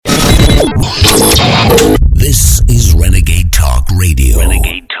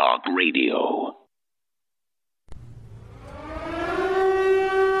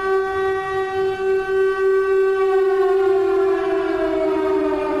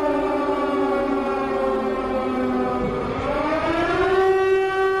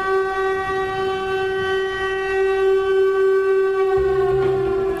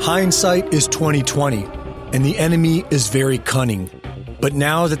Hindsight is 20/20, and the enemy is very cunning. But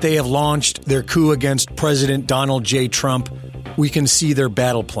now that they have launched their coup against President Donald J. Trump, we can see their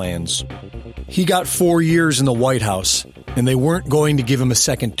battle plans. He got 4 years in the White House, and they weren't going to give him a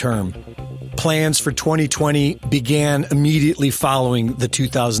second term. Plans for 2020 began immediately following the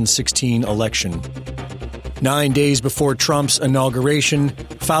 2016 election. 9 days before Trump's inauguration,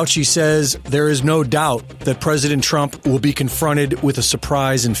 Fauci says there is no doubt that President Trump will be confronted with a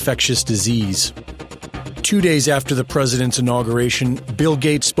surprise infectious disease. 2 days after the president's inauguration, Bill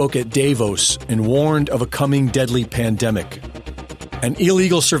Gates spoke at Davos and warned of a coming deadly pandemic. An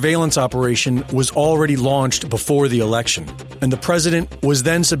illegal surveillance operation was already launched before the election, and the president was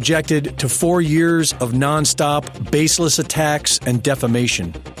then subjected to 4 years of nonstop, baseless attacks and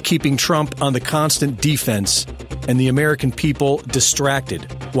defamation, keeping Trump on the constant defense and the American people distracted,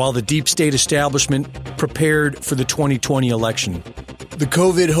 while the deep state establishment prepared for the 2020 election. The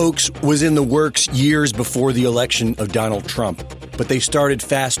COVID hoax was in the works years before the election of Donald Trump, but they started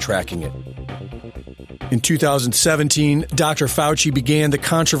fast-tracking it. In 2017, Dr. Fauci began the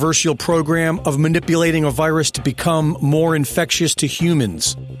controversial program of manipulating a virus to become more infectious to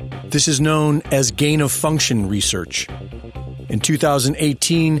humans. This is known as gain-of-function research. In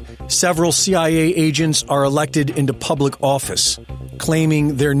 2018, several CIA agents are elected into public office,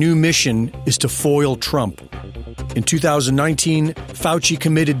 claiming their new mission is to foil Trump. In 2019, Fauci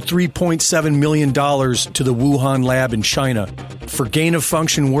committed $3.7 million to the Wuhan lab in China for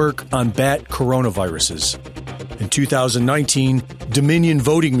gain-of-function work on bat coronaviruses. In 2019, Dominion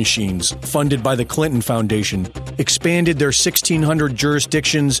voting machines, funded by the Clinton Foundation, expanded their 1,600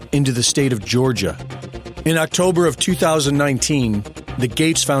 jurisdictions into the state of Georgia. In October of 2019, the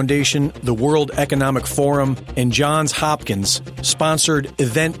Gates Foundation, the World Economic Forum, and Johns Hopkins sponsored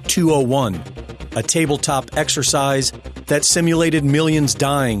Event 201, a tabletop exercise that simulated millions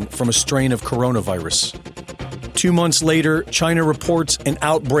dying from a strain of coronavirus. 2 months later, China reports an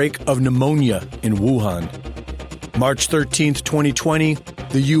outbreak of pneumonia in Wuhan. March 13th, 2020,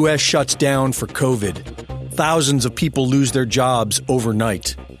 the U.S. shuts down for COVID. Thousands of people lose their jobs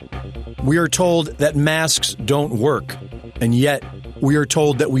overnight. We are told that masks don't work, and yet we are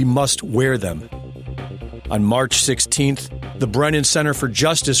told that we must wear them. On March 16th, the Brennan Center for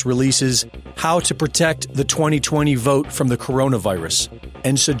Justice releases How to Protect the 2020 Vote from the Coronavirus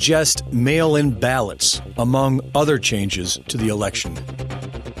and suggest mail-in ballots, among other changes to the election.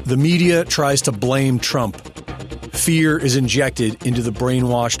 The media tries to blame Trump. Fear is injected into the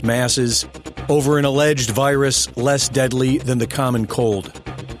brainwashed masses over an alleged virus less deadly than the common cold.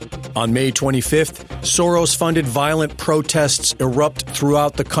 On May 25th, Soros-funded violent protests erupt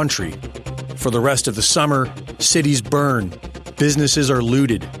throughout the country. For the rest of the summer, cities burn, businesses are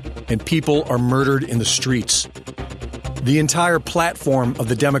looted, and people are murdered in the streets. The entire platform of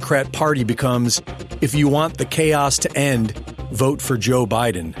the Democrat Party becomes, if you want the chaos to end, vote for Joe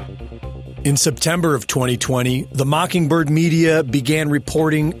Biden. In September of 2020, the Mockingbird media began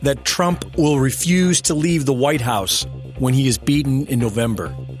reporting that Trump will refuse to leave the White House when he is beaten in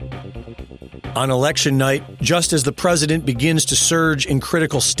November. On election night, just as the president begins to surge in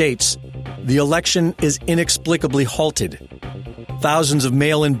critical states, the election is inexplicably halted. Thousands of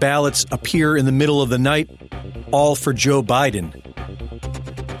mail-in ballots appear in the middle of the night, all for Joe Biden.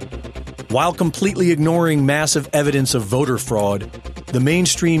 While completely ignoring massive evidence of voter fraud, the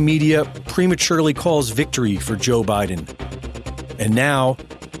mainstream media prematurely calls victory for Joe Biden. And now,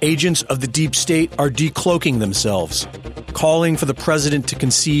 agents of the deep state are decloaking themselves, calling for the president to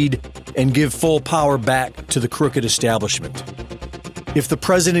concede and give full power back to the crooked establishment. If the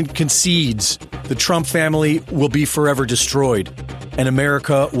president concedes, the Trump family will be forever destroyed, and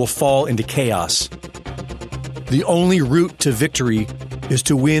America will fall into chaos. The only route to victory is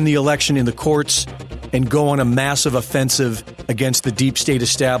to win the election in the courts and go on a massive offensive against the deep state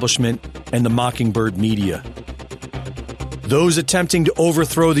establishment and the Mockingbird media. Those attempting to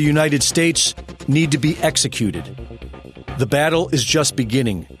overthrow the United States need to be executed. The battle is just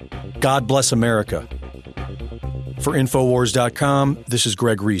beginning. God bless America. For Infowars.com, this is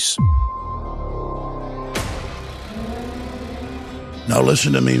Greg Reese. Now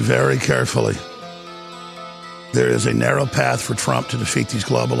listen to me very carefully. There is a narrow path for Trump to defeat these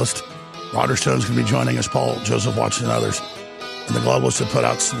globalists. Roger Stone's going to be joining us, Paul Joseph Watson and others. And the globalists have put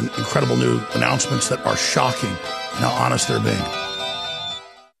out some incredible new announcements that are shocking and how honest they're being.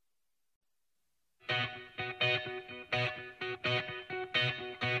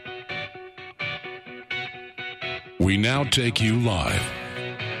 We now take you live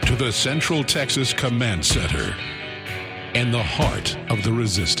to the Central Texas Command Center and the heart of the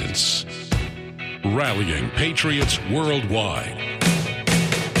resistance. Rallying patriots worldwide.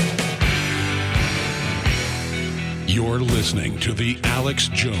 You're listening to The Alex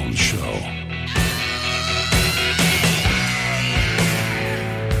Jones Show.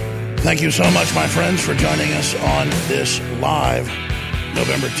 Thank you so much, my friends, for joining us on this live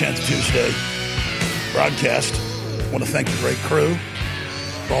November 10th, Tuesday broadcast. I want to thank the great crew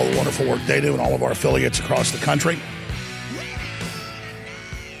for all the wonderful work they do and all of our affiliates across the country.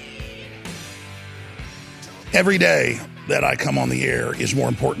 Every day that I come on the air is more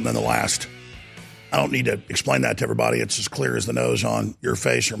important than the last. I don't need to explain that to everybody. It's as clear as the nose on your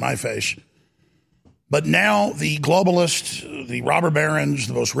face or my face. But now the globalists, the robber barons,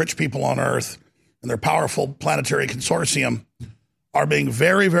 the most rich people on earth, and their powerful planetary consortium are being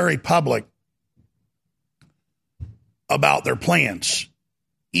very, very public about their plans.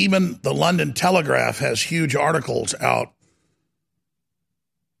 Even the London Telegraph has huge articles out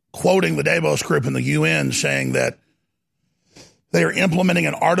quoting the Davos Group in the UN saying that they are implementing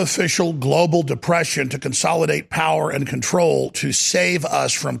an artificial global depression to consolidate power and control to save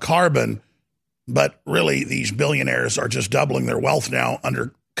us from carbon. But really, these billionaires are just doubling their wealth now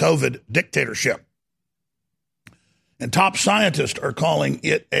under COVID dictatorship. And top scientists are calling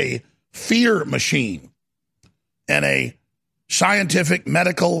it a fear machine and a scientific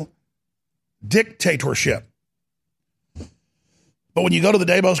medical dictatorship. But when you go to the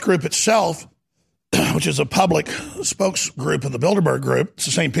Davos Group itself, which is a public spokes group of the Bilderberg Group, it's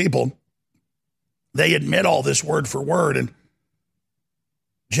the same people, they admit all this word for word. And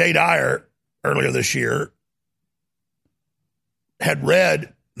Jay Dyer, earlier this year, had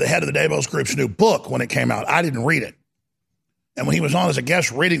read the head of the Davos Group's new book when it came out. I didn't read it. And when he was on as a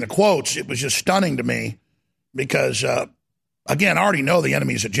guest reading the quotes, it was just stunning to me because, again, I already know the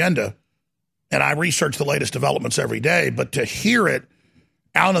enemy's agenda, and I research the latest developments every day. But to hear it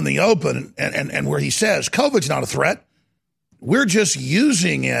out in the open and where he says, COVID's not a threat. We're just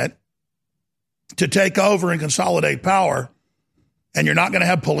using it to take over and consolidate power. And you're not going to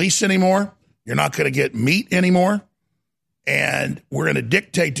have police anymore. You're not going to get meat anymore. And we're going to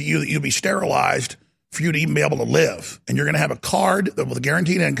dictate to you that you'll be sterilized for you to even be able to live. And you're going to have a card with a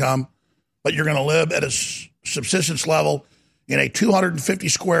guaranteed income, but you're going to live at a subsistence level in a 250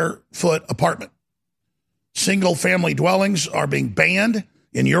 square foot apartment. Single family dwellings are being banned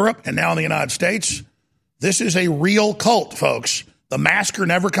in Europe and now in the United States. This is a real cult, folks. The masks are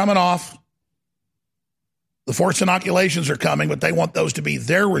never coming off. The forced inoculations are coming, but they want those to be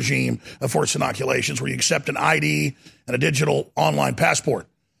their regime of forced inoculations where you accept an ID and a digital online passport.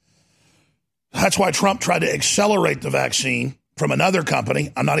 That's why Trump tried to accelerate the vaccine from another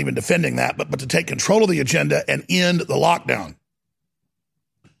company. I'm not even defending that, but to take control of the agenda and end the lockdown.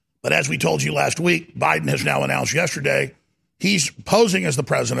 But as we told you last week, Biden has now announced yesterday he's posing as the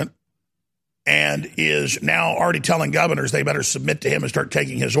president and is now already telling governors they better submit to him and start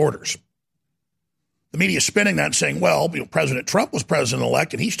taking his orders. The media is spinning that and saying, well, President Trump was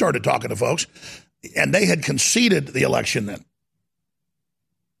president-elect and he started talking to folks, and they had conceded the election then,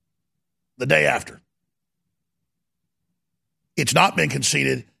 the day after. It's not been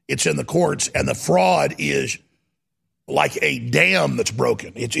conceded. It's in the courts, and the fraud is like a dam that's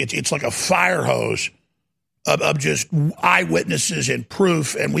broken. It's like a fire hose of just eyewitnesses and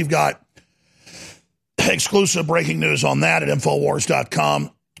proof, and we've got exclusive breaking news on that at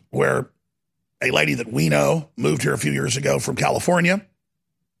Infowars.com, where a lady that we know moved here a few years ago from California.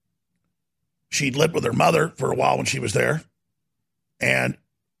 She'd lived with her mother for a while when she was there and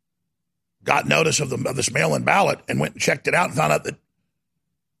got notice of this mail-in ballot and went and checked it out and found out that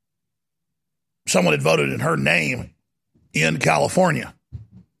someone had voted in her name in California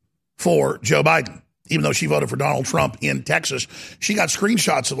for Joe Biden, even though she voted for Donald Trump in Texas. She got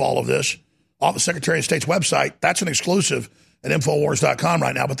screenshots of all of this off the Secretary of State's website. That's an exclusive at Infowars.com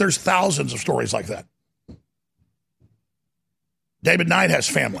right now, but there's thousands of stories like that. David Knight has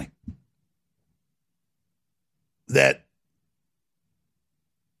family that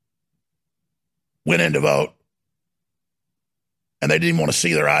went in to vote, and they didn't want to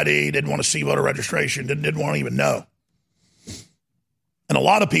see their ID, didn't want to see voter registration, didn't want to even know. And a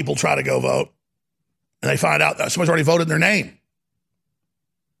lot of people try to go vote, and they find out that someone's already voted in their name.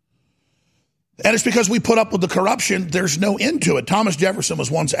 And it's because we put up with the corruption. There's no end to it. Thomas Jefferson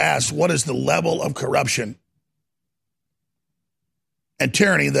was once asked, what is the level of corruption and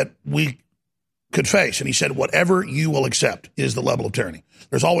tyranny that we could face? And he said, whatever you will accept is the level of tyranny.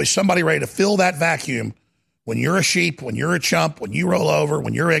 There's always somebody ready to fill that vacuum when you're a sheep, when you're a chump, when you roll over,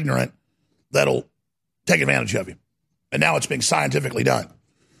 when you're ignorant, that'll take advantage of you. And now it's being scientifically done.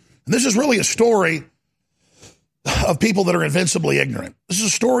 And this is really a story of people that are invincibly ignorant. This is a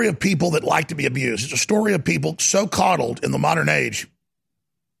story of people that like to be abused. It's a story of people so coddled in the modern age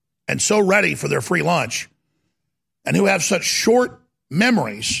and so ready for their free lunch and who have such short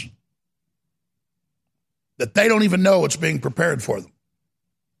memories that they don't even know what's being prepared for them.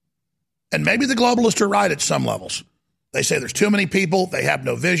 And maybe the globalists are right at some levels. They say there's too many people, they have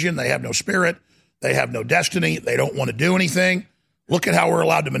no vision, they have no spirit, they have no destiny, they don't want to do anything. Look at how we're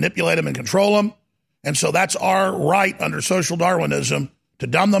allowed to manipulate them and control them. And so that's our right under social Darwinism to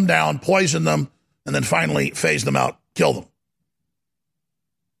dumb them down, poison them, and then finally phase them out, kill them.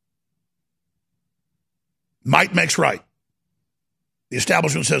 Might makes right. The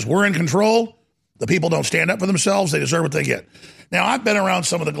establishment says we're in control. The people don't stand up for themselves. They deserve what they get. Now, I've been around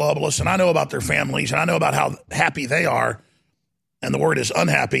some of the globalists, and I know about their families, and I know about how happy they are, and the word is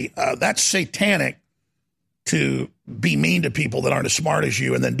unhappy. That's satanic to be mean to people that aren't as smart as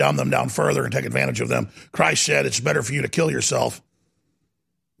you and then dumb them down further and take advantage of them. Christ said it's better for you to kill yourself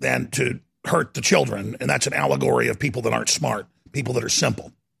than to hurt the children, and that's an allegory of people that aren't smart, people that are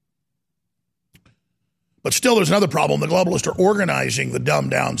simple. But still, there's another problem. The globalists are organizing the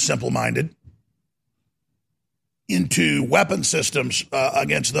dumbed-down, simple-minded into weapon systems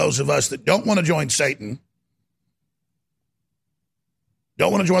against those of us that don't want to join Satan,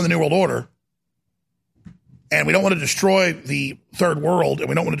 don't want to join the New World Order, and we don't want to destroy the third world, and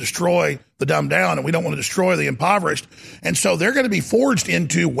we don't want to destroy the dumbed down, and we don't want to destroy the impoverished. And so they're going to be forged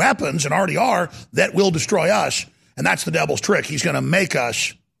into weapons, and already are, that will destroy us. And that's the devil's trick. He's going to make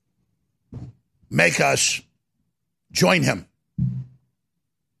us join him.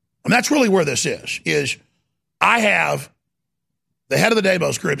 And that's really where this is I have the head of the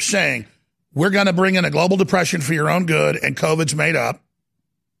Davos group saying, we're going to bring in a global depression for your own good, and COVID's made up.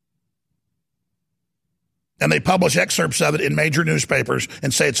 And they publish excerpts of it in major newspapers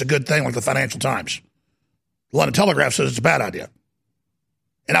and say it's a good thing, like the Financial Times. The London Telegraph says it's a bad idea.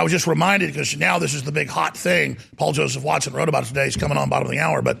 And I was just reminded, because now this is the big hot thing. Paul Joseph Watson wrote about it today. He's coming on bottom of the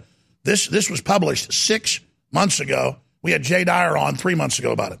hour. But this was published 6 months ago. We had Jay Dyer on 3 months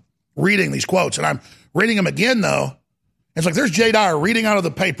ago about it, reading these quotes. And I'm reading them again, though. It's like there's Jay Dyer reading out of the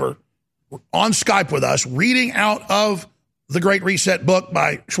paper on Skype with us, reading out of the Great Reset book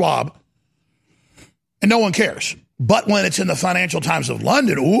by Schwab. And no one cares. But when it's in the Financial Times of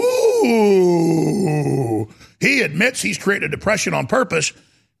London, ooh, he admits he's created a depression on purpose,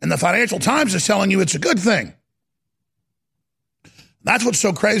 and the Financial Times is telling you it's a good thing. That's what's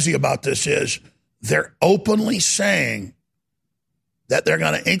so crazy about this is they're openly saying that they're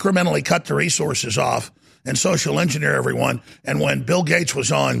going to incrementally cut the resources off and social engineer everyone. And when Bill Gates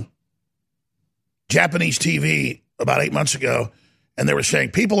was on Japanese TV about 8 months ago, and they were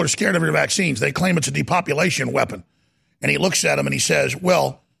saying, people are scared of your vaccines. They claim it's a depopulation weapon. And he looks at them and he says,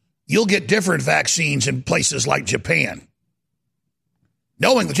 well, you'll get different vaccines in places like Japan.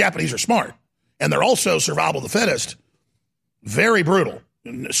 Knowing the Japanese are smart. And they're also survival of the fittest. Very brutal.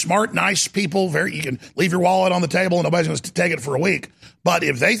 Smart, nice people. You can leave your wallet on the table and nobody's going to take it for a week. But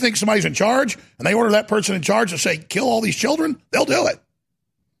if they think somebody's in charge and they order that person in charge to say, kill all these children, they'll do it.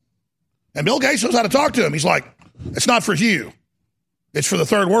 And Bill Gates knows how to talk to him. He's like, it's not for you. It's for the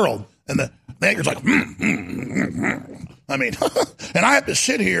third world. And the anchor's like, I mean, and I have to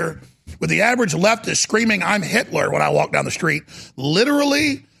sit here with the average leftist screaming, I'm Hitler when I walk down the street,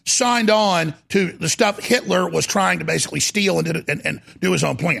 literally signed on to the stuff Hitler was trying to basically steal and do his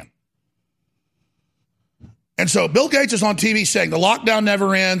own plan. And so Bill Gates is on TV saying the lockdown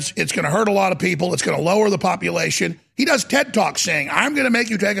never ends. It's going to hurt a lot of people. It's going to lower the population. He does TED Talks saying, I'm going to make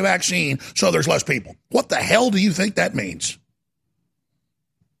you take a vaccine so there's less people. What the hell do you think that means?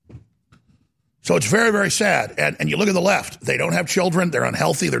 So it's very, very sad. And you look at the left. They don't have children. They're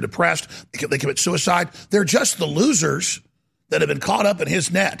unhealthy. They're depressed. They commit suicide. They're just the losers that have been caught up in his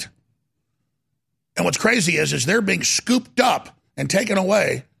net. And what's crazy is they're being scooped up and taken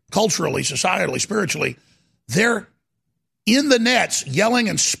away culturally, societally, spiritually. They're in the nets yelling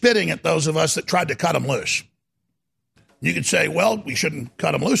and spitting at those of us that tried to cut them loose. You could say, well, we shouldn't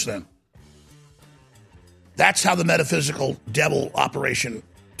cut them loose then. That's how the metaphysical devil operation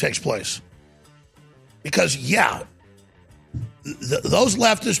takes place. Because, yeah, those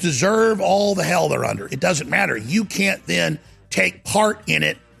leftists deserve all the hell they're under. It doesn't matter. You can't then take part in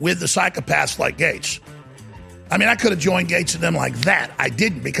it with the psychopaths like Gates. I mean, I could have joined Gates and them like that. I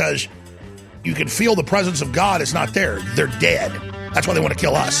didn't, because you can feel the presence of God is not there. They're dead. That's why they want to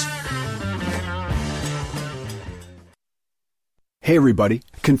kill us. Hey, everybody.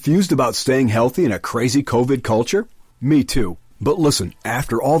 Confused about staying healthy in a crazy COVID culture? Me too. But listen,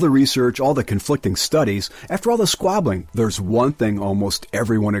 after all the research, all the conflicting studies, after all the squabbling, there's one thing almost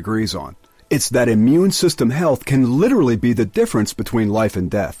everyone agrees on. It's that immune system health can literally be the difference between life and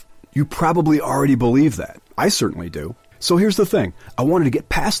death. You probably already believe that. I certainly do. So here's the thing. I wanted to get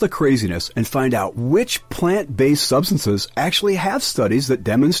past the craziness and find out which plant-based substances actually have studies that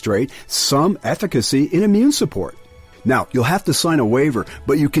demonstrate some efficacy in immune support. Now, you'll have to sign a waiver,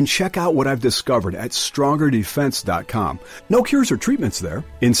 but you can check out what I've discovered at StrongerDefense.com. No cures or treatments there.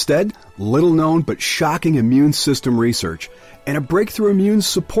 Instead, little-known but shocking immune system research and a breakthrough immune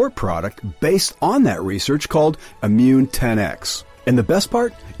support product based on that research called Immune 10X. And the best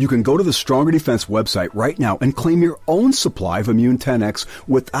part? You can go to the Stronger Defense website right now and claim your own supply of Immune 10X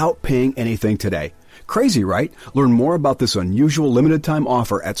without paying anything today. Crazy, right? Learn more about this unusual limited-time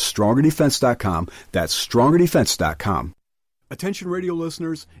offer at StrongerDefense.com. That's StrongerDefense.com. Attention radio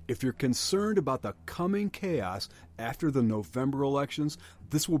listeners, if you're concerned about the coming chaos after the November elections,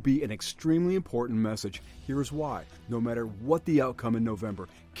 this will be an extremely important message. Here's why. No matter what the outcome in November,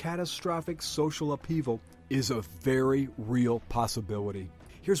 catastrophic social upheaval is a very real possibility.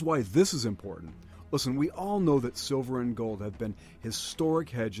 Here's why this is important. Listen, we all know that silver and gold have been historic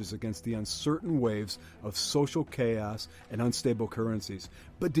hedges against the uncertain waves of social chaos and unstable currencies.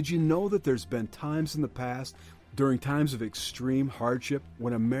 But did you know that there's been times in the past, during times of extreme hardship,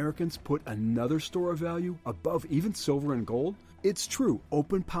 when Americans put another store of value above even silver and gold? It's true,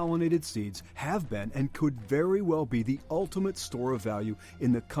 open-pollinated seeds have been and could very well be the ultimate store of value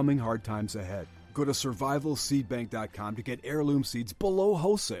in the coming hard times ahead. Go to survivalseedbank.com to get heirloom seeds below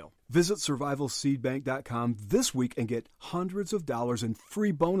wholesale. Visit survivalseedbank.com this week and get hundreds of dollars in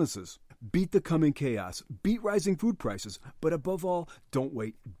free bonuses. Beat the coming chaos, beat rising food prices, but above all, don't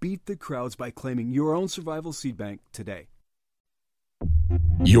wait. Beat the crowds by claiming your own Survival Seed Bank today.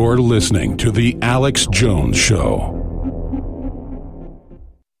 You're listening to The Alex Jones Show.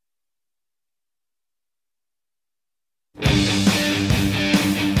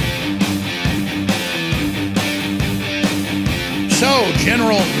 So,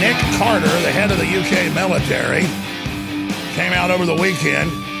 General Nick Carter, the head of the UK military, came out over the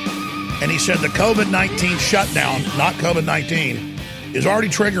weekend and he said the COVID-19 shutdown, not COVID-19, is already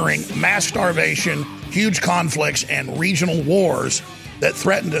triggering mass starvation, huge conflicts, and regional wars that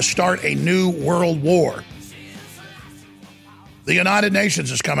threaten to start a new world war. The United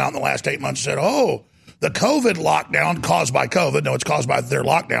Nations has come out in the last 8 months and said, the COVID lockdown caused by COVID, no, it's caused by their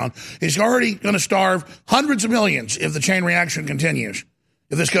lockdown, is already going to starve hundreds of millions if the chain reaction continues,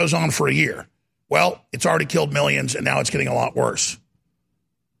 if this goes on for a year. Well, it's already killed millions, and now it's getting a lot worse.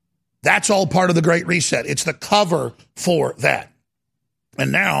 That's all part of the Great Reset. It's the cover for that.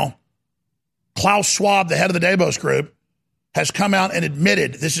 And now, Klaus Schwab, the head of the Davos Group, has come out and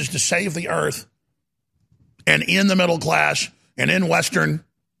admitted this is to save the earth and in the middle class and in Western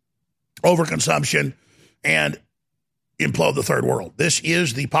overconsumption and implode the third world. This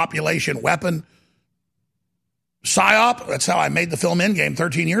is the population weapon psyop. That's how I made the film Endgame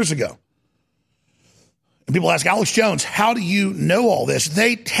 13 years ago. And people ask, Alex Jones, how do you know all this?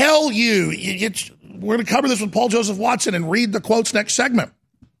 They tell you. We're going to cover this with Paul Joseph Watson and read the quotes next segment.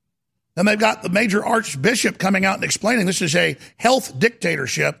 And they've got the major archbishop coming out and explaining this is a health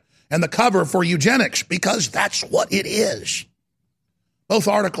dictatorship and the cover for eugenics, because that's what it is. Both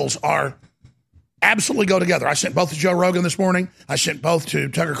articles are absolutely go together. I sent both to Joe Rogan this morning. I sent both to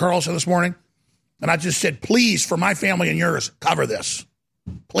Tucker Carlson this morning. And I just said, please, for my family and yours, cover this.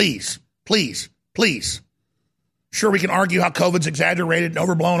 Please, please, please. Sure, we can argue how COVID's exaggerated and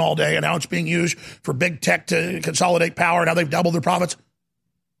overblown all day and how it's being used for big tech to consolidate power and how they've doubled their profits.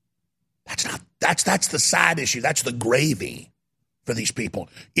 That's the side issue. That's the gravy for these people.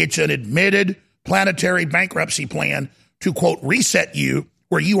 It's an admitted planetary bankruptcy plan to, quote, reset you,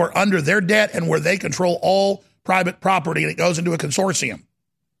 where you are under their debt and where they control all private property and it goes into a consortium.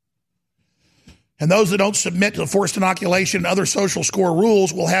 And those that don't submit to forced inoculation and other social score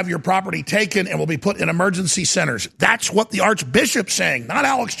rules will have your property taken and will be put in emergency centers. That's what the Archbishop's saying, not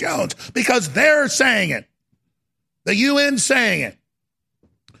Alex Jones, because they're saying it. The UN's saying it.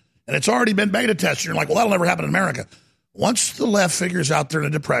 And it's already been beta tested. You're like, well, that'll never happen in America. Once the left figures out they're in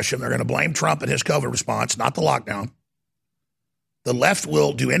a depression, they're going to blame Trump and his COVID response, not the lockdown. The left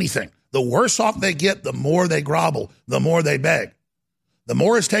will do anything. The worse off they get, the more they grovel, the more they beg. The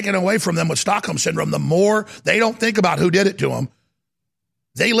more is taken away from them with Stockholm Syndrome, the more they don't think about who did it to them.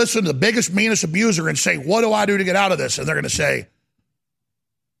 They listen to the biggest, meanest abuser and say, what do I do to get out of this? And they're going to say,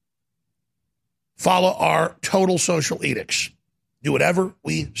 follow our total social edicts. Do whatever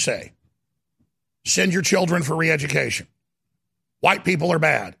we say. Send your children for re-education. White people are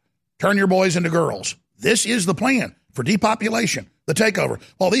bad. Turn your boys into girls. This is the plan for depopulation, the takeover.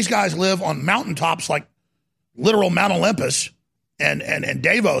 Well, these guys live on mountaintops like literal Mount Olympus and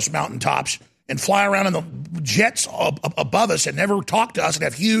Davos mountaintops and fly around in the jets above us and never talk to us and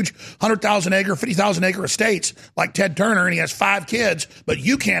have huge 100,000 acre, 50,000 acre estates like Ted Turner, and he has 5 kids, but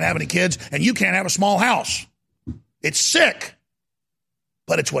you can't have any kids and you can't have a small house. It's sick,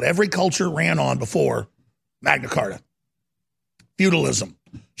 but it's what every culture ran on before Magna Carta. Feudalism,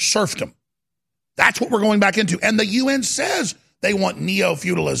 serfdom. That's what we're going back into. And the UN says they want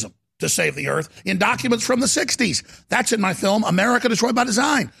neo-feudalism to save the earth in documents from the 60s. That's in my film, America Destroyed by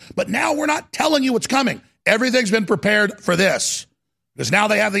Design. But now we're not telling you what's coming. Everything's been prepared for this. Because now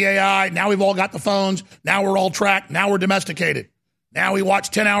they have the AI. Now we've all got the phones. Now we're all tracked. Now we're domesticated. Now we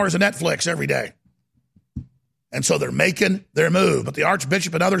watch 10 hours of Netflix every day. And so they're making their move. But the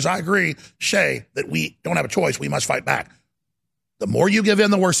Archbishop and others, I agree, say that we don't have a choice. We must fight back. The more you give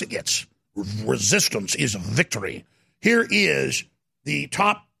in, the worse it gets. Resistance is victory. Here is the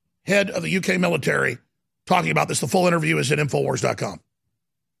top head of the UK military talking about this. The full interview is at Infowars.com.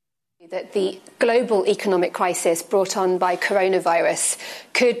 That the global economic crisis brought on by coronavirus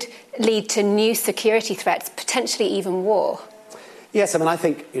could lead to new security threats, potentially even war. Yes, I mean, I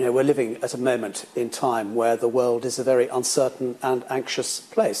think, we're living at a moment in time where the world is a very uncertain and anxious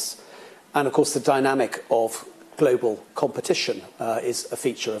place. And, of course, the dynamic of global competition is a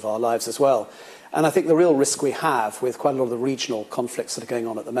feature of our lives as well. And I think the real risk we have with quite a lot of the regional conflicts that are going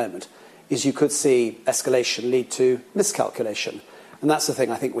on at the moment is you could see escalation lead to miscalculation. And that's the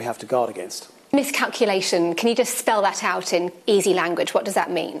thing I think we have to guard against. Miscalculation, can you just spell that out in easy language? What does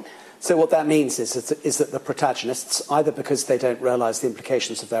that mean? So what that means is that the protagonists, either because they don't realise the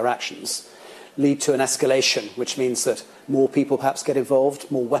implications of their actions, lead to an escalation, which means that more people perhaps get involved,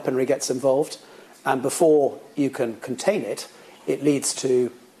 more weaponry gets involved, and before you can contain it, it leads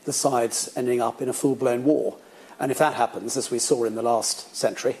to the sides ending up in a full-blown war. And if that happens, as we saw in the last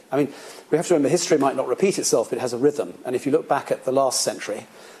century, I mean, we have to remember history might not repeat itself, but it has a rhythm. And if you look back at the last century,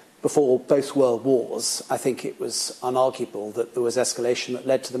 before both world wars, I think it was unarguable that there was escalation that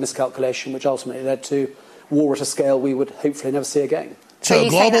led to the miscalculation, which ultimately led to war at a scale we would hopefully never see again. So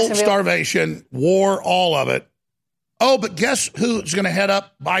global starvation, war, all of it. Oh, but guess who's going to head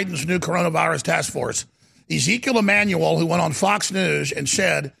up Biden's new coronavirus task force? Ezekiel Emanuel, who went on Fox News and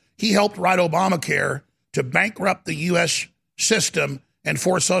said he helped write Obamacare to bankrupt the U.S. system and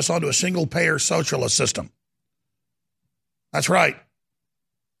force us onto a single-payer socialist system. That's right.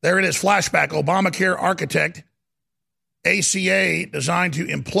 There it is, flashback. Obamacare architect, ACA, designed to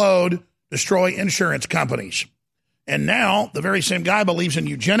implode, destroy insurance companies. And now the very same guy believes in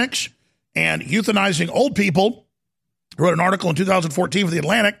eugenics and euthanizing old people. He wrote an article in 2014 for The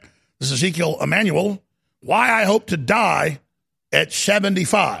Atlantic. This is Ezekiel Emanuel. Why I hope to die at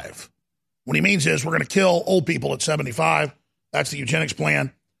 75. What he means is we're going to kill old people at 75. That's the eugenics plan.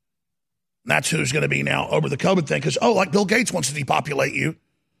 And that's who's going to be now over the COVID thing. Because, like Bill Gates wants to depopulate you,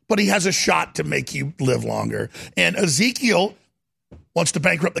 but he has a shot to make you live longer. And Ezekiel wants to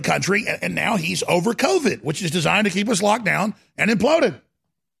bankrupt the country, and now he's over COVID, which is designed to keep us locked down and imploded.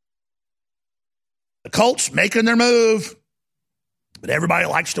 The cult's making their move. But everybody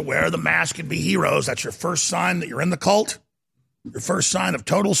likes to wear the mask and be heroes. That's your first sign that you're in the cult. Your first sign of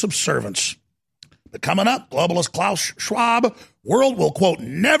total subservience. But coming up, globalist Klaus Schwab, world will, quote,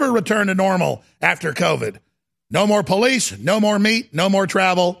 never return to normal after COVID. No more police, no more meat, no more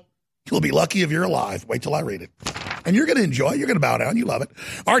travel. You'll be lucky if you're alive. Wait till I read it. And you're going to enjoy it. You're going to bow down. You love it.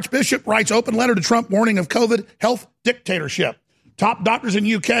 Archbishop writes open letter to Trump warning of COVID health dictatorship. Top doctors in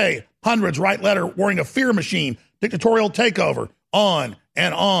UK, hundreds write letter warning of fear machine, dictatorial takeover. On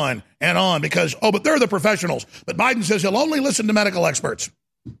and on and on because, but they're the professionals. But Biden says he'll only listen to medical experts.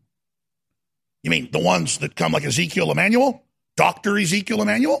 You mean the ones that come like Ezekiel Emanuel? Dr. Ezekiel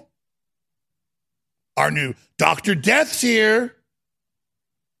Emanuel? Our new Dr. Death's here.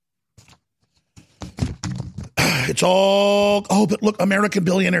 It's all, but look, American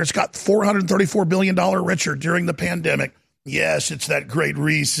billionaires got $434 billion richer during the pandemic. Yes, it's that great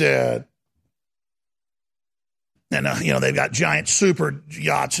reset. And, they've got giant super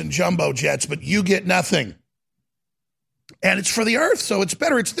yachts and jumbo jets, but you get nothing. And it's for the earth, so it's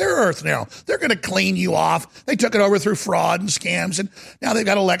better. It's their earth now. They're going to clean you off. They took it over through fraud and scams, and now they've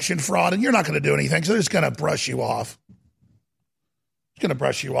got election fraud, and you're not going to do anything, so they're just going to brush you off. It's going to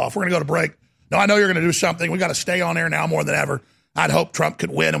brush you off. We're going to go to break. No, I know you're going to do something. We got to stay on air now more than ever. I'd hope Trump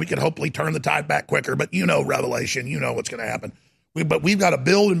could win, and we could hopefully turn the tide back quicker, but you know Revelation. You know what's going to happen. But we've got to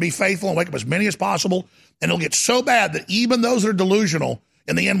build and be faithful and wake up as many as possible. And it'll get so bad that even those that are delusional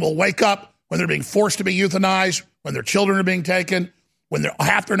in the end will wake up when they're being forced to be euthanized, when their children are being taken, when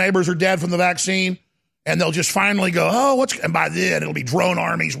half their neighbors are dead from the vaccine. And they'll just finally go, and by then it'll be drone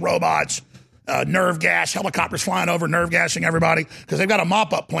armies, robots, nerve gas, helicopters flying over, nerve gassing everybody because they've got a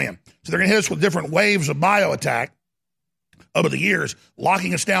mop-up plan. So they're going to hit us with different waves of bio attack over the years,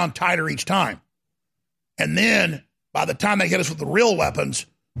 locking us down tighter each time. And then by the time they hit us with the real weapons,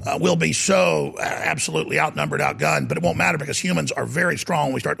 we'll be so absolutely outnumbered, outgunned. But it won't matter because humans are very strong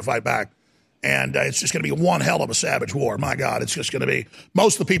when we start to fight back. And it's just going to be one hell of a savage war. My God, it's just going to be,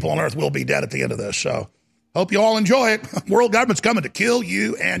 most of the people on Earth will be dead at the end of this. So hope you all enjoy it. World government's coming to kill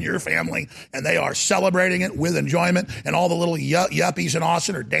you and your family, and they are celebrating it with enjoyment. And all the little yuppies in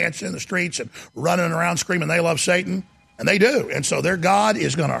Austin are dancing in the streets and running around screaming they love Satan. And they do. And so their God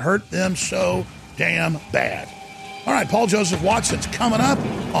is going to hurt them so damn bad. All right, Paul Joseph Watson's coming up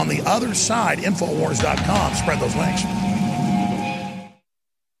on the other side. Infowars.com. Spread those links.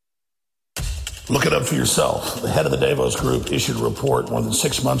 Look it up for yourself. The head of the Davos Group issued a report more than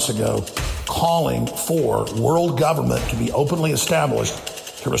 6 months ago calling for world government to be openly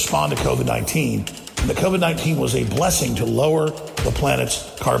established to respond to COVID-19. And the COVID-19 was a blessing to lower the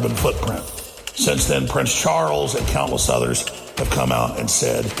planet's carbon footprint. Since then, Prince Charles and countless others have come out and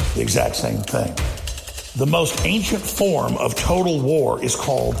said the exact same thing. The most ancient form of total war is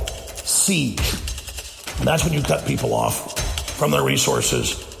called siege. And that's when you cut people off from their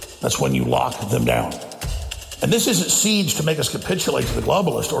resources. That's when you lock them down. And this isn't siege to make us capitulate to the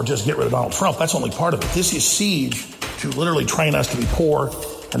globalists or just get rid of Donald Trump. That's only part of it. This is siege to literally train us to be poor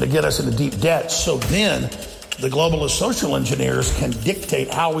and to get us into deep debt. So then the globalist social engineers can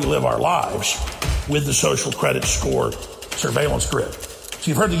dictate how we live our lives with the social credit score surveillance grid. So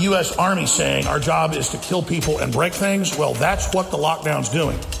you've heard the U.S. Army saying our job is to kill people and break things. Well, that's what the lockdown's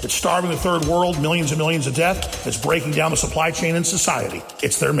doing. It's starving the third world, millions and millions of death. It's breaking down the supply chain in society.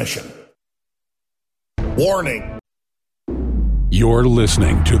 It's their mission. Warning. You're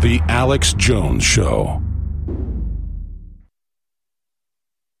listening to The Alex Jones Show.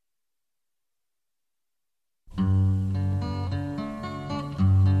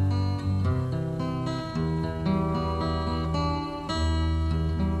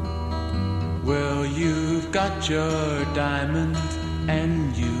 Well, you've got your diamonds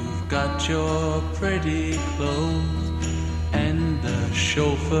and you've got your pretty clothes, and the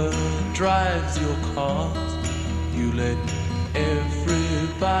chauffeur drives your cars. You let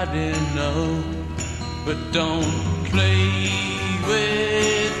everybody know, but don't play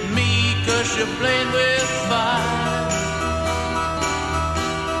with me, 'cause you're playing with fire.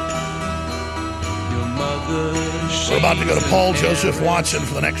 We're about to go to Paul Joseph Watson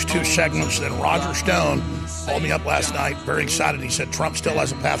for the next two segments. Then Roger Stone called me up last night, very excited. He said Trump still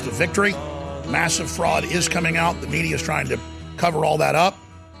has a path to victory. Massive fraud is coming out. The media is trying to cover all that up,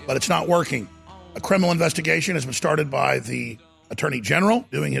 but it's not working. A criminal investigation has been started by the Attorney General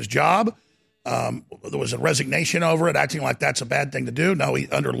doing his job. There was a resignation over it, acting like that's a bad thing to do. No,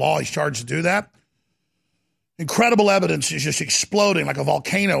 under law, he's charged to do that. Incredible evidence is just exploding like a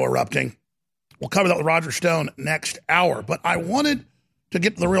volcano erupting. We'll cover that with Roger Stone next hour. But I wanted to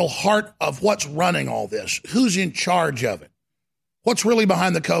get to the real heart of what's running all this. Who's in charge of it? What's really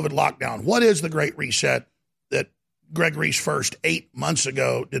behind the COVID lockdown? What is the Great Reset that Greg Reese first 8 months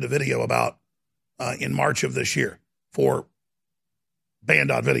ago did a video about in March of this year for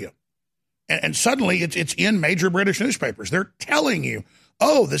Band.video? And suddenly it's in major British newspapers. They're telling you,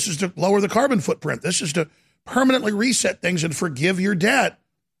 oh, this is to lower the carbon footprint. This is to permanently reset things and forgive your debt.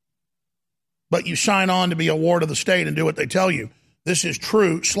 But you sign on to be a ward of the state and do what they tell you. This is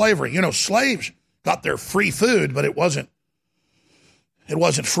true slavery. You know, slaves got their free food, but it wasn't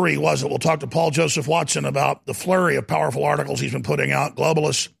free, was it? We'll talk to Paul Joseph Watson about the flurry of powerful articles he's been putting out.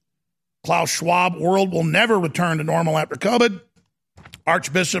 Globalist Klaus Schwab, world will never return to normal after COVID.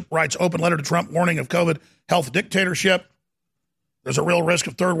 Archbishop writes open letter to Trump warning of COVID health dictatorship. There's a real risk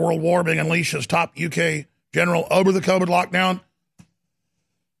of third world war being unleashed as top UK general over the COVID lockdown.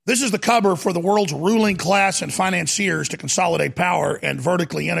 This is the cover for the world's ruling class and financiers to consolidate power and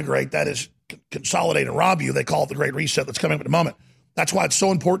vertically integrate. That is, consolidate and rob you. They call it the Great Reset that's coming up in a moment. That's why it's so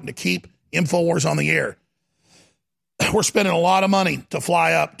important to keep InfoWars on the air. We're spending a lot of money to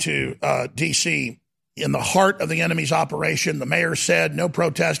fly up to D.C. in the heart of the enemy's operation. The mayor said no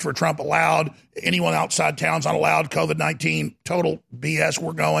protest for Trump allowed. Anyone outside town's not allowed. COVID-19, total BS.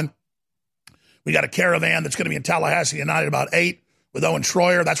 We're going. We got a caravan that's going to be in Tallahassee tonight at about 8. With Owen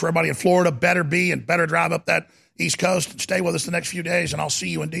Schroyer. That's where everybody in Florida better be and better drive up that East Coast and stay with us the next few days, and I'll see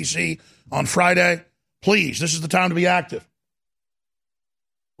you in D.C. on Friday. Please, this is the time to be active.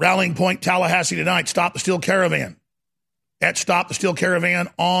 Rallying Point, Tallahassee tonight. Stop the Steal Caravan. At Stop the Steal Caravan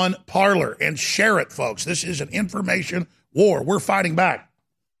on Parler. And share it, folks. This is an information war. We're fighting back.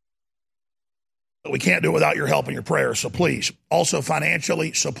 But we can't do it without your help and your prayers, so please. Also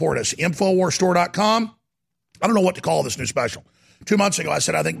financially support us. Infowarstore.com. I don't know what to call this new special. 2 months ago, I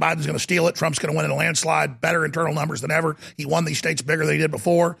said, I think Biden's going to steal it. Trump's going to win in a landslide, better internal numbers than ever. He won these states bigger than he did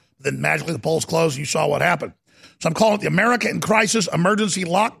before. Then magically the polls closed. You saw what happened. So I'm calling it the America in Crisis Emergency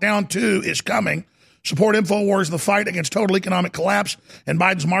Lockdown 2 is coming. Support InfoWars in the fight against total economic collapse and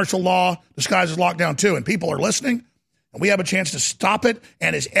Biden's martial law disguised as lockdown 2. And people are listening, and we have a chance to stop it.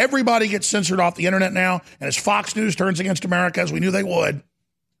 And as everybody gets censored off the internet now, and as Fox News turns against America, as we knew they would,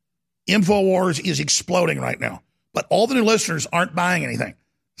 InfoWars is exploding right now. But all the new listeners aren't buying anything.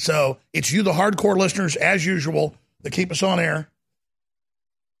 So it's you, the hardcore listeners, as usual, that keep us on air.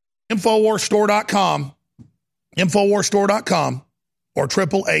 InfoWarsStore.com. InfoWarsStore.com. Or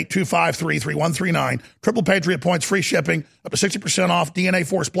 888-253-3139. Triple Patriot points, free shipping, up to 60% off. DNA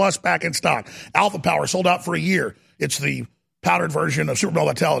Force Plus back in stock. Alpha Power sold out for a year. It's the powdered version of Super Bowl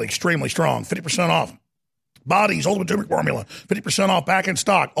Vitality, extremely strong, 50% off. Bodies, Ultimate Turmeric Formula, 50% off, back in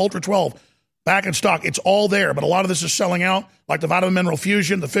stock. Ultra 12, back in stock. It's all there, but a lot of this is selling out, like the Vitamin Mineral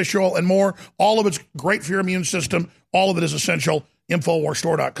Fusion, the fish oil, and more. All of it's great for your immune system. All of it is essential.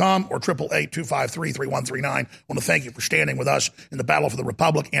 InfoWarsStore.com or 888-253-3139. I want to thank you for standing with us in the battle for the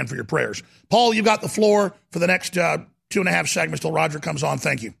Republic and for your prayers. Paul, you've got the floor for the next 2.5 segments till Roger comes on.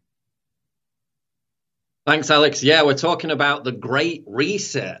 Thank you. Thanks, Alex. Yeah, we're talking about the Great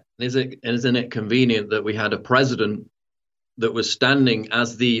Reset. Isn't it convenient that we had a president that was standing,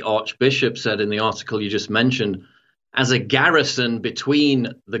 as the Archbishop said in the article you just mentioned, as a garrison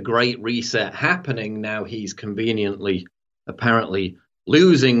between the Great Reset happening. Now he's conveniently, apparently,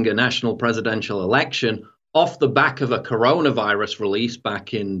 losing a national presidential election off the back of a coronavirus release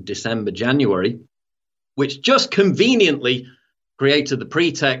back in December, January, which just conveniently created the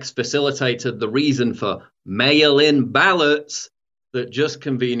pretext, facilitated the reason for mail-in ballots that just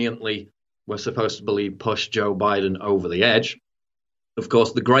conveniently we're supposed to believe pushed Joe Biden over the edge. Of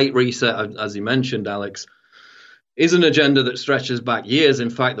course, the Great Reset, as you mentioned, Alex, is an agenda that stretches back years. In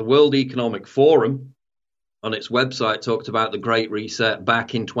fact, the World Economic Forum on its website talked about the Great Reset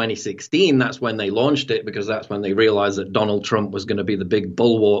back in 2016. That's when they launched it, because that's when they realized that Donald Trump was going to be the big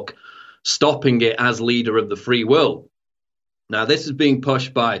bulwark stopping it as leader of the free world. Now, this is being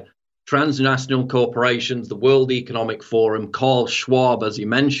pushed by transnational corporations, the World Economic Forum, Klaus Schwab, as you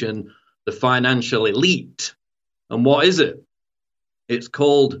mentioned, the financial elite. And what is it? It's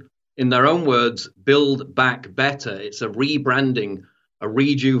called, in their own words, Build Back Better. It's a rebranding, a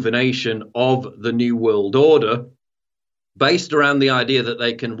rejuvenation of the New World Order based around the idea that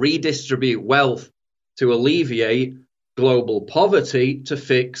they can redistribute wealth to alleviate global poverty, to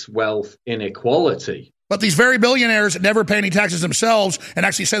fix wealth inequality. But these very billionaires never pay any taxes themselves and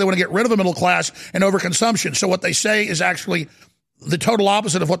actually say they want to get rid of the middle class and overconsumption. So what they say is actually the total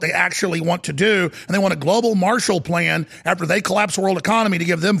opposite of what they actually want to do. And they want a global Marshall Plan after they collapse the world economy to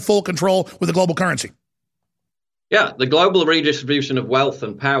give them full control with the global currency. Yeah, the global redistribution of wealth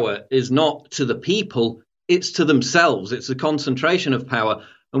and power is not to the people, it's to themselves. It's a concentration of power.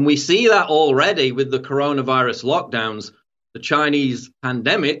 And we see that already with the coronavirus lockdowns, the Chinese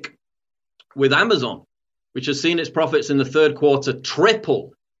pandemic, with Amazon, which has seen its profits in the third quarter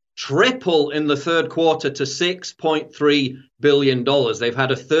triple in the third quarter to $6.3 billion. They've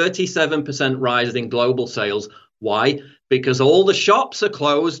had a 37% rise in global sales. Why? Because all the shops are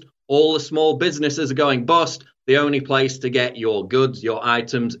closed, all the small businesses are going bust. The only place to get your goods, your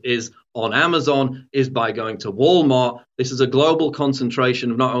items, is on Amazon, is by going to Walmart. This is a global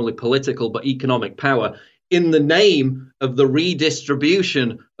concentration of not only political but economic power in the name of the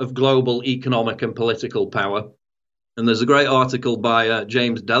redistribution of global economic and political power. And there's a great article by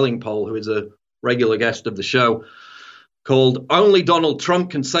James Dellingpole, who is a regular guest of the show, called Only Donald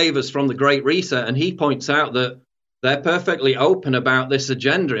Trump Can Save Us from the Great Reset. And he points out that they're perfectly open about this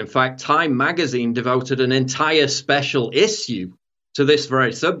agenda. In fact, Time magazine devoted an entire special issue to this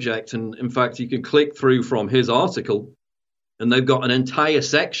very subject. And in fact, you can click through from his article, and they've got an entire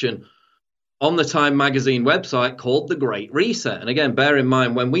section on the Time magazine website called The Great Reset. And again, bear in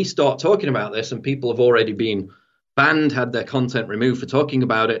mind, when we start talking about this, and people have already been banned, had their content removed for talking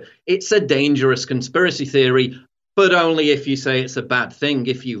about it, it's a dangerous conspiracy theory, but only if you say it's a bad thing.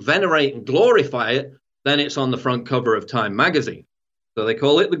 If you venerate and glorify it, then it's on the front cover of Time magazine. So they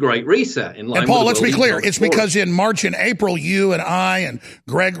call it The Great Reset. In line and Paul, with let's be clear. It's because in March and April, you and I and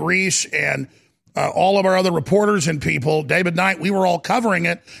Greg Reese and all of our other reporters and people, David Knight, we were all covering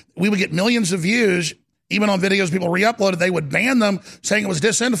it. We would get millions of views, even on videos people re-uploaded. They would ban them, saying it was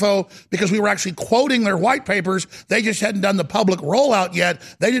disinfo, because we were actually quoting their white papers. They just hadn't done the public rollout yet.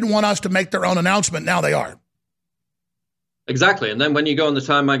 They didn't want us to make their own announcement. Now they are. Exactly. And then when you go on the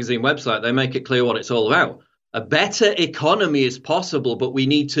Time magazine website, they make it clear what it's all about. A better economy is possible, but we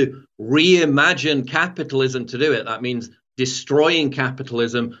need to reimagine capitalism to do it. That means destroying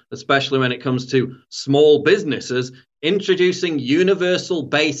capitalism, especially when it comes to small businesses, introducing universal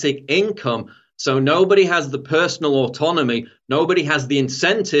basic income. So nobody has the personal autonomy, nobody has the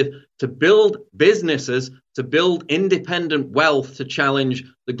incentive to build businesses, to build independent wealth, to challenge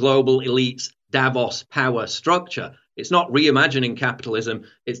the global elite's Davos power structure. It's not reimagining capitalism,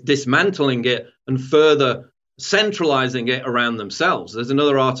 it's dismantling it and further centralizing it around themselves. There's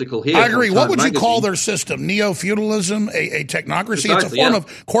another article here. I agree. What would you call their system? Neo-feudalism, a technocracy? Exactly, it's a form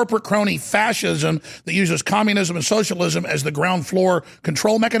of corporate crony fascism that uses communism and socialism as the ground floor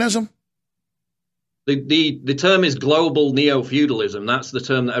control mechanism? The term is global neo-feudalism. That's the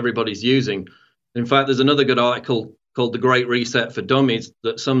term that everybody's using. In fact, there's another good article called The Great Reset for Dummies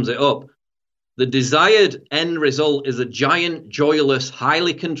that sums it up. The desired end result is a giant, joyless,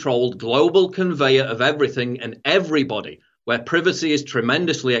 highly controlled global conveyor of everything and everybody, where privacy is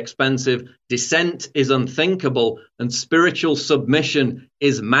tremendously expensive, dissent is unthinkable, and spiritual submission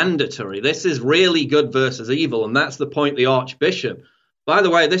is mandatory. This is really good versus evil, and that's the point the Archbishop. By the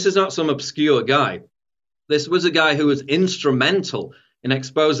way, this is not some obscure guy. This was a guy who was instrumental in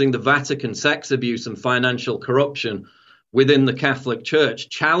exposing the Vatican sex abuse and financial corruption within the Catholic Church,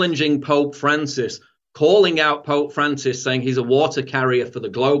 challenging Pope Francis, calling out Pope Francis, saying he's a water carrier for the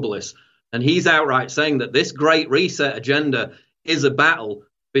globalists. And he's outright saying that this Great Reset agenda is a battle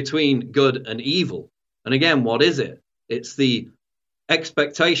between good and evil. And again, what is it? It's the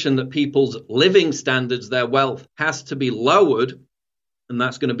expectation that people's living standards, their wealth, has to be lowered. And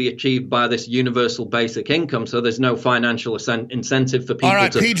that's going to be achieved by this universal basic income. So there's no financial incentive for people. All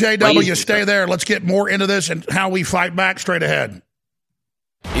right, PJW, stay there. Let's get more into this and how we fight back straight ahead.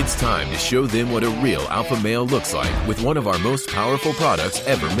 It's time to show them what a real alpha male looks like with one of our most powerful products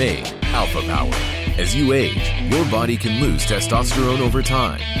ever made, Alpha Power. As you age, your body can lose testosterone over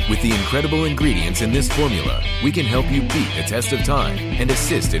time. With the incredible ingredients in this formula, we can help you beat the test of time and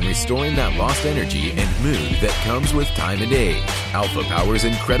assist in restoring that lost energy and mood that comes with time and age. Alpha Power's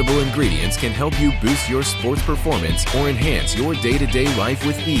incredible ingredients can help you boost your sports performance or enhance your day-to-day life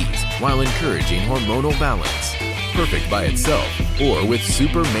with ease while encouraging hormonal balance. Perfect by itself or with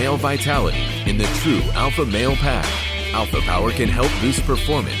super male vitality in the true Alpha Male Pack. Alpha Power can help boost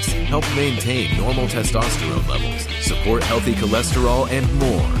performance, help maintain normal testosterone levels, support healthy cholesterol, and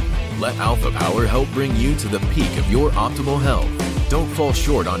more. Let Alpha Power help bring you to the peak of your optimal health. Don't fall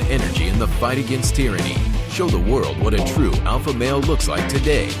short on energy in the fight against tyranny. Show the world what a true alpha male looks like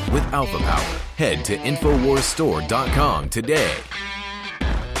today with Alpha Power. Head to InfoWarsStore.com today.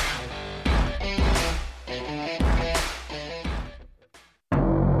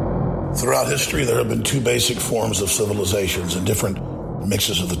 Throughout history, there have been two basic forms of civilizations and different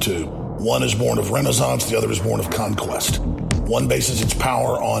mixes of the two. One is born of Renaissance, the other is born of conquest. One bases its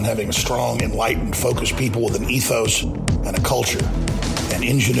power on having a strong, enlightened, focused people with an ethos and a culture, and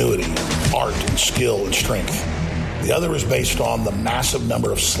ingenuity, art, and skill, and strength. The other is based on the massive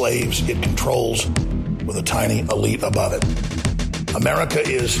number of slaves it controls with a tiny elite above it. America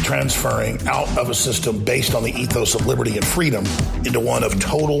is transferring out of a system based on the ethos of liberty and freedom into one of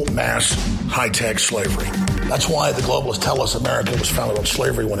total mass high-tech slavery. That's why the globalists tell us America was founded on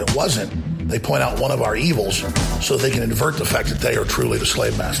slavery when it wasn't. They point out one of our evils so they can invert the fact that they are truly the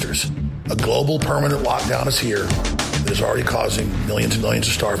slave masters. A global permanent lockdown is here that is already causing millions and millions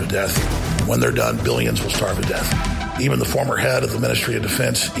to starve to death. When they're done, billions will starve to death. Even the former head of the Ministry of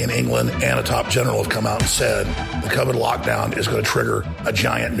Defense in England and a top general have come out and said the COVID lockdown is going to trigger a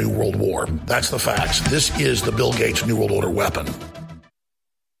giant new world war. That's the facts. This is the Bill Gates New World Order weapon.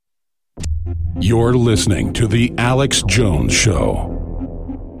 You're listening to The Alex Jones Show.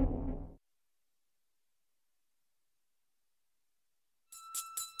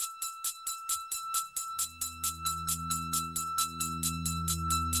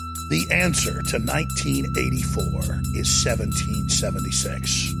 The answer to 1984 is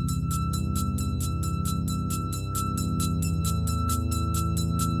 1776.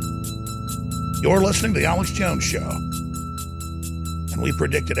 You're listening to The Alex Jones Show. And we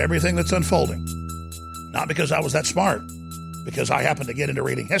predicted everything that's unfolding. Not because I was that smart, because I happened to get into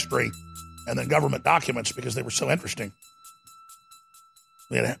reading history and then government documents because they were so interesting.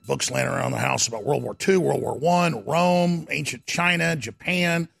 We had books laying around the house about World War II, World War I, Rome, ancient China,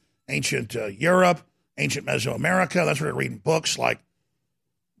 Japan, ancient Europe, ancient Mesoamerica. That's where we're reading books like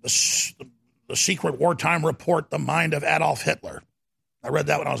the Secret Wartime Report, The Mind of Adolf Hitler. I read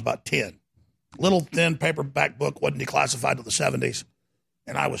that when I was about 10. Little, thin, paperback book, wasn't declassified till the 70s,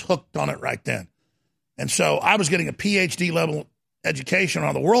 and I was hooked on it right then. And so I was getting a PhD-level education on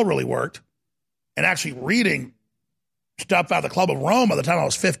how the world really worked and actually reading stuff out of the Club of Rome by the time I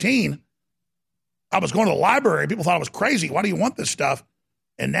was 15. I was going to the library. People thought I was crazy. Why do you want this stuff?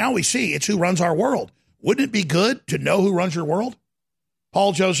 And now we see it's who runs our world. Wouldn't it be good to know who runs your world?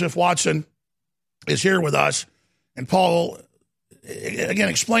 Paul Joseph Watson is here with us. And Paul, again,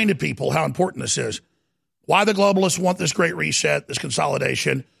 explain to people how important this is. Why the globalists want this great reset, this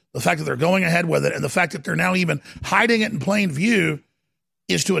consolidation, the fact that they're going ahead with it, and the fact that they're now even hiding it in plain view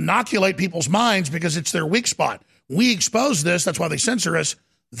is to inoculate people's minds because it's their weak spot. We expose this. That's why they censor us.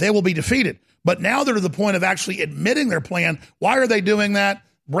 They will be defeated. But now they're to the point of actually admitting their plan. Why are they doing that?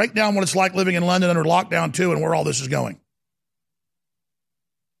 Break down what it's like living in London under lockdown, too, and where all this is going.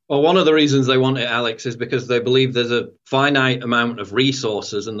 Well, one of the reasons they want it, Alex, is because they believe there's a finite amount of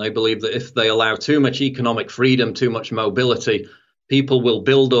resources, and they believe that if they allow too much economic freedom, too much mobility, people will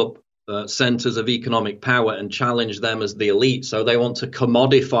build up centers of economic power and challenge them as the elite. So they want to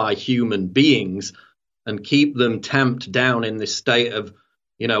commodify human beings and keep them tamped down in this state of,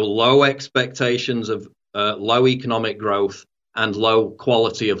 low expectations of low economic growth and low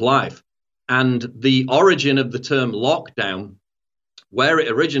quality of life. And the origin of the term lockdown, where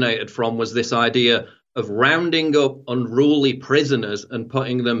it originated from, was this idea of rounding up unruly prisoners and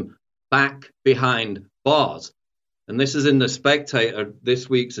putting them back behind bars. And this is in The Spectator, this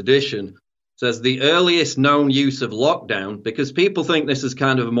week's edition, says the earliest known use of lockdown, because people think this is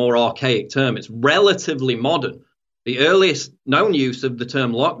kind of a more archaic term, it's relatively modern. The earliest known use of the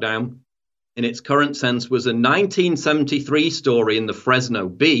term lockdown in its current sense was a 1973 story in the Fresno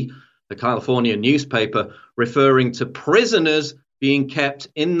Bee, the California newspaper, referring to prisoners being kept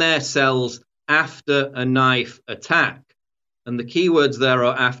in their cells after a knife attack. And the keywords there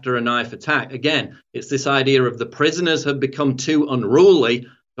are after a knife attack. Again, it's this idea of the prisoners have become too unruly,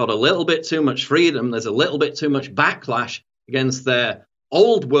 got a little bit too much freedom, there's a little bit too much backlash against their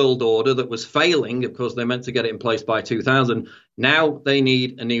old world order that was failing. Of course, they meant to get it in place by 2000. Now they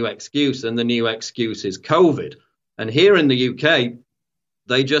need a new excuse, and the new excuse is COVID. And here in the UK,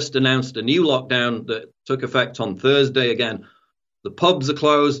 they just announced a new lockdown that took effect on Thursday. Again, the pubs are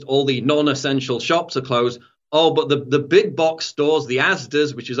closed, all the non-essential shops are closed. Oh, but the big box stores, the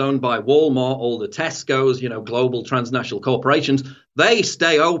Asdas, which is owned by Walmart, all the Tesco's, global transnational corporations, they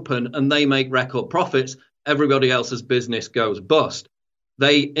stay open and they make record profits. Everybody else's business goes bust.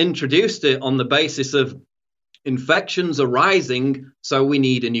 They introduced it on the basis of infections are rising, so we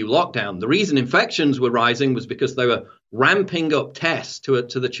need a new lockdown. The reason infections were rising was because they were ramping up tests to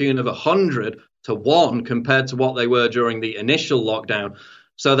the tune of 100 to 1 compared to what they were during the initial lockdown.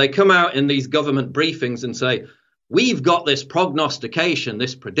 So they come out in these government briefings and say, we've got this prognostication,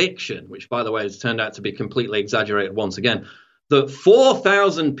 this prediction, which, by the way, has turned out to be completely exaggerated once again, that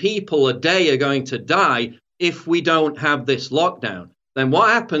 4,000 people a day are going to die if we don't have this lockdown. Then what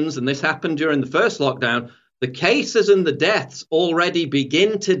happens, and this happened during the first lockdown, the cases and the deaths already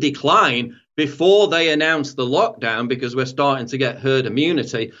begin to decline before they announce the lockdown because we're starting to get herd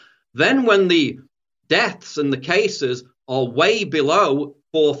immunity. Then when the deaths and the cases are way below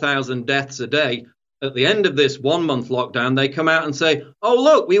 4,000 deaths a day, at the end of this 1 month lockdown, they come out and say, oh,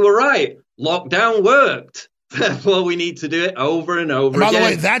 look, we were right. Lockdown worked. Therefore, we need to do it over and over again. By the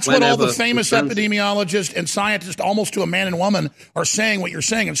way, that's what all the famous epidemiologists and scientists, almost to a man and woman, are saying what you're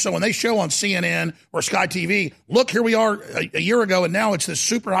saying. And so when they show on CNN or Sky TV, look, here we are a year ago, and now it's this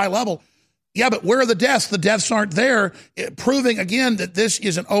super high level. Yeah, but where are the deaths? The deaths aren't there, proving, again, that this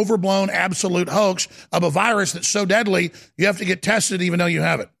is an overblown absolute hoax of a virus that's so deadly, you have to get tested even though you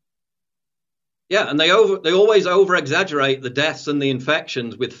have it. Yeah, and they always over-exaggerate the deaths and the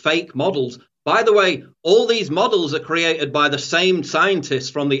infections with fake models. By the way, all these models are created by the same scientists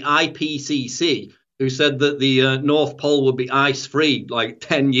from the IPCC who said that the North Pole would be ice-free like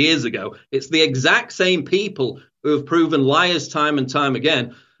 10 years ago. It's the exact same people who have proven liars time and time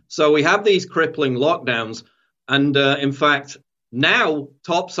again. So we have these crippling lockdowns. And in fact, now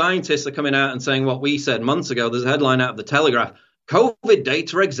top scientists are coming out and saying what we said months ago. There's a headline out of the Telegraph. COVID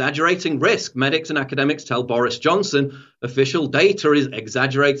data exaggerating risk. Medics and academics tell Boris Johnson official data is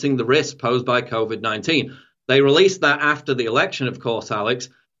exaggerating the risk posed by COVID-19. They released that after the election, of course, Alex.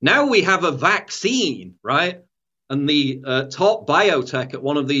 Now we have a vaccine, right? And the top biotech at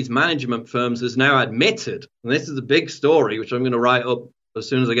one of these management firms has now admitted, and this is a big story, which I'm going to write up as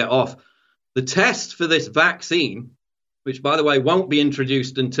soon as I get off, the test for this vaccine, which, by the way, won't be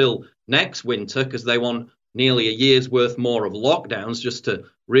introduced until next winter because they want nearly a year's worth more of lockdowns just to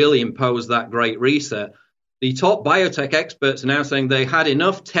really impose that great reset. The top biotech experts are now saying they had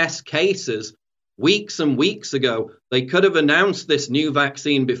enough test cases weeks and weeks ago. They could have announced this new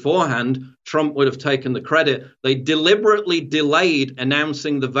vaccine beforehand. Trump would have taken the credit. They deliberately delayed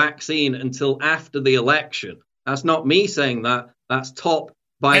announcing the vaccine until after the election. That's not me saying that. That's top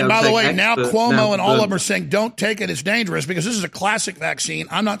And by the way, now Cuomo and all of them are saying, don't take it, it's dangerous, because this is a classic vaccine.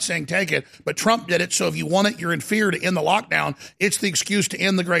 I'm not saying take it, but Trump did it, so if you want it, you're in fear to end the lockdown. It's the excuse to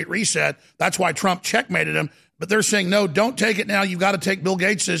end the Great Reset. That's why Trump checkmated him. But they're saying, no, don't take it now. You've got to take Bill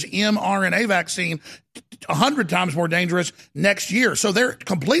Gates' mRNA vaccine, 100 times more dangerous, next year. So they're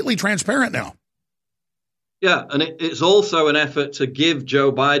completely transparent now. Yeah, and it's also an effort to give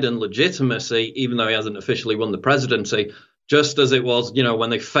Joe Biden legitimacy, even though he hasn't officially won the presidency, just as it was, when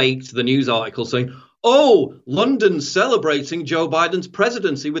they faked the news article saying, oh, London's celebrating Joe Biden's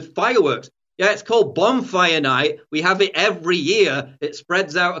presidency with fireworks. Yeah, it's called Bonfire Night. We have it every year. It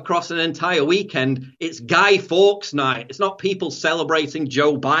spreads out across an entire weekend. It's Guy Fawkes Night. It's not people celebrating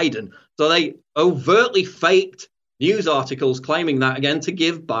Joe Biden. So they overtly faked news articles claiming that, again, to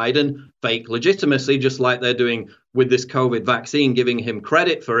give Biden fake legitimacy, just like they're doing with this COVID vaccine, giving him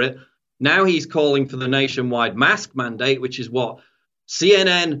credit for it. Now he's calling for the nationwide mask mandate, which is what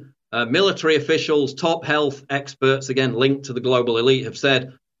CNN, military officials, top health experts, again, linked to the global elite, have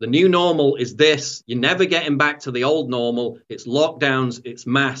said. The new normal is this. You're never getting back to the old normal. It's lockdowns, it's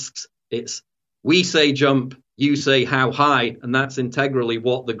masks, it's we say jump, you say how high, and that's integrally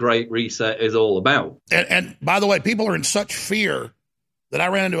what the Great Reset is all about. And by the way, people are in such fear that I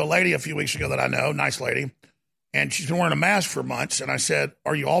ran into a lady a few weeks ago that I know, nice lady, and she's been wearing a mask for months. And I said,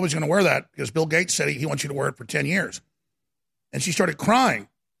 are you always going to wear that? Because Bill Gates said he wants you to wear it for 10 years. And she started crying.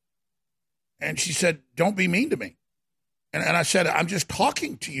 And she said, don't be mean to me. And I said, I'm just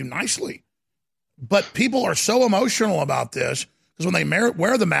talking to you nicely. But people are so emotional about this because when they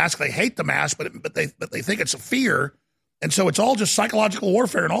wear the mask, they hate the mask, but they think it's a fear. And so it's all just psychological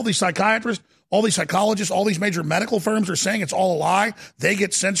warfare. And all these psychiatrists, all these psychologists, all these major medical firms are saying it's all a lie. They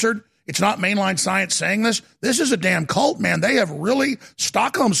get censored. It's not mainline science saying this. This is a damn cult, man. They have really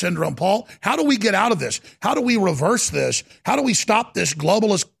Stockholm syndrome, Paul. How do we get out of this? How do we reverse this? How do we stop this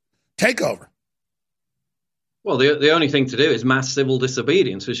globalist takeover? Well, the only thing to do is mass civil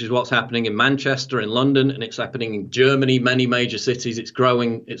disobedience, which is what's happening in Manchester, in London, and it's happening in Germany, many major cities. It's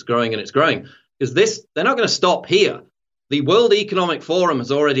growing, and it's growing. Because they're not going to stop here. The World Economic Forum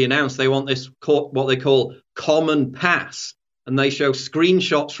has already announced they want this, what they call common pass. And they show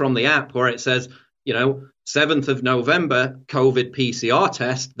screenshots from the app where it says, 7th of November, COVID PCR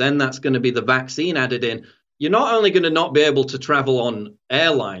test, then that's going to be the vaccine added in. You're not only going to not be able to travel on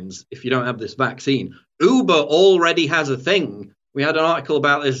airlines if you don't have this vaccine. Uber already has a thing. We had an article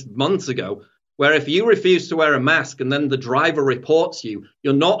about this months ago, where if you refuse to wear a mask and then the driver reports you,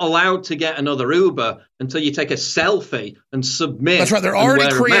 you're not allowed to get another Uber until you take a selfie and submit. That's right. They're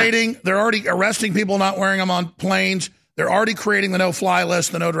already arresting people not wearing them on planes. They're already creating the no-fly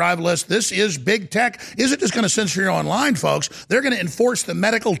list, the no-drive list. This is big tech. Isn't just going to censor you online, folks. They're going to enforce the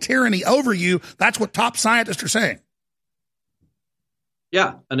medical tyranny over you. That's what top scientists are saying.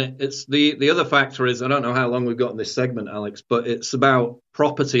 Yeah, and it's the other factor is, I don't know how long we've got in this segment, Alex, but it's about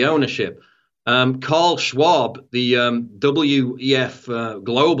property ownership. Carl Schwab, the WEF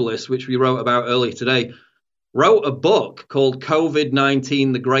globalist, which we wrote about earlier today, wrote a book called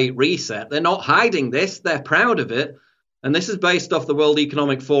COVID-19, The Great Reset. They're not hiding this. They're proud of it. And this is based off the World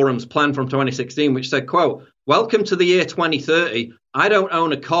Economic Forum's plan from 2016, which said, quote, welcome to the year 2030. I don't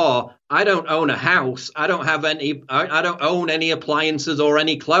own a car. I don't own a house. I don't own any appliances or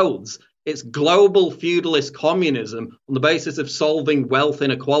any clothes. It's global feudalist communism on the basis of solving wealth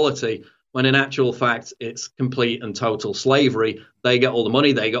inequality, when in actual fact, it's complete and total slavery. They get all the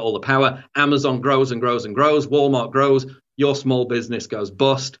money. They get all the power. Amazon grows and grows and grows. Walmart grows. Your small business goes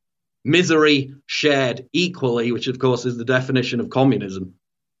bust. Misery shared equally, which, of course, is the definition of communism.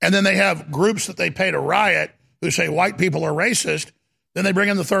 And then they have groups that they pay to riot who say white people are racist. Then they bring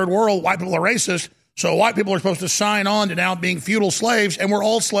in the third world, white people are racist. So white people are supposed to sign on to now being feudal slaves, and we're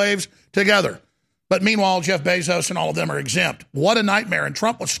all slaves together. But meanwhile, Jeff Bezos and all of them are exempt. What a nightmare. And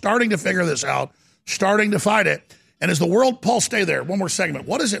Trump was starting to figure this out, starting to fight it. And as the world, Paul, stay there. One more segment.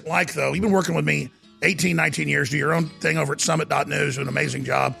 What is it like, though? You've been working with me 18, 19 years, do your own thing over at Summit.News, do an amazing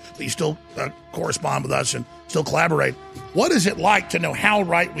job, but you still correspond with us and still collaborate. What is it like to know how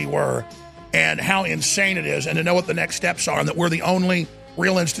right we were and how insane it is, and to know what the next steps are, and that we're the only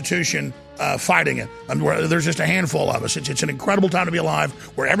real institution fighting it? I mean, there's just a handful of us. It's an incredible time to be alive,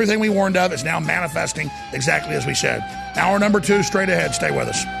 where everything we warned of is now manifesting exactly as we said. Hour number 2, straight ahead. Stay with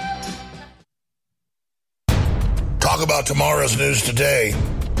us. Talk about tomorrow's news today.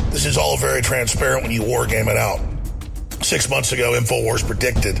 This is all very transparent when you war game it out. 6 months ago, InfoWars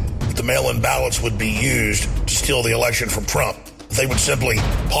predicted that the mail-in ballots would be used to steal the election from Trump. They would simply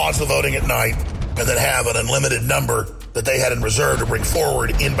pause the voting at night and then have an unlimited number that they had in reserve to bring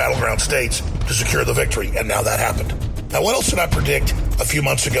forward in battleground states to secure the victory. And now that happened. Now, what else did I predict a few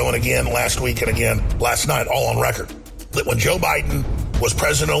months ago and again last week and again last night, all on record, that when Joe Biden was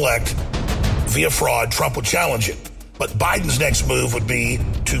president-elect via fraud, Trump would challenge it. But Biden's next move would be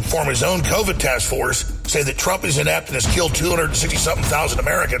to form his own COVID task force, say that Trump is inept and has killed 260-something thousand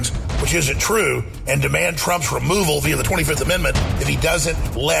Americans, which isn't true, and demand Trump's removal via the 25th Amendment if he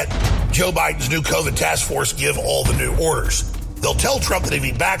doesn't let Joe Biden's new COVID task force give all the new orders. They'll tell Trump that if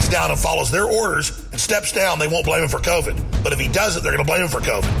he backs down and follows their orders and steps down, they won't blame him for COVID. But if he doesn't, they're going to blame him for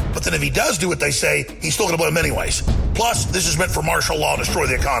COVID. But then if he does do what they say, he's still going to blame him anyways. Plus, this is meant for martial law and destroy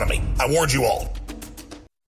the economy. I warned you all.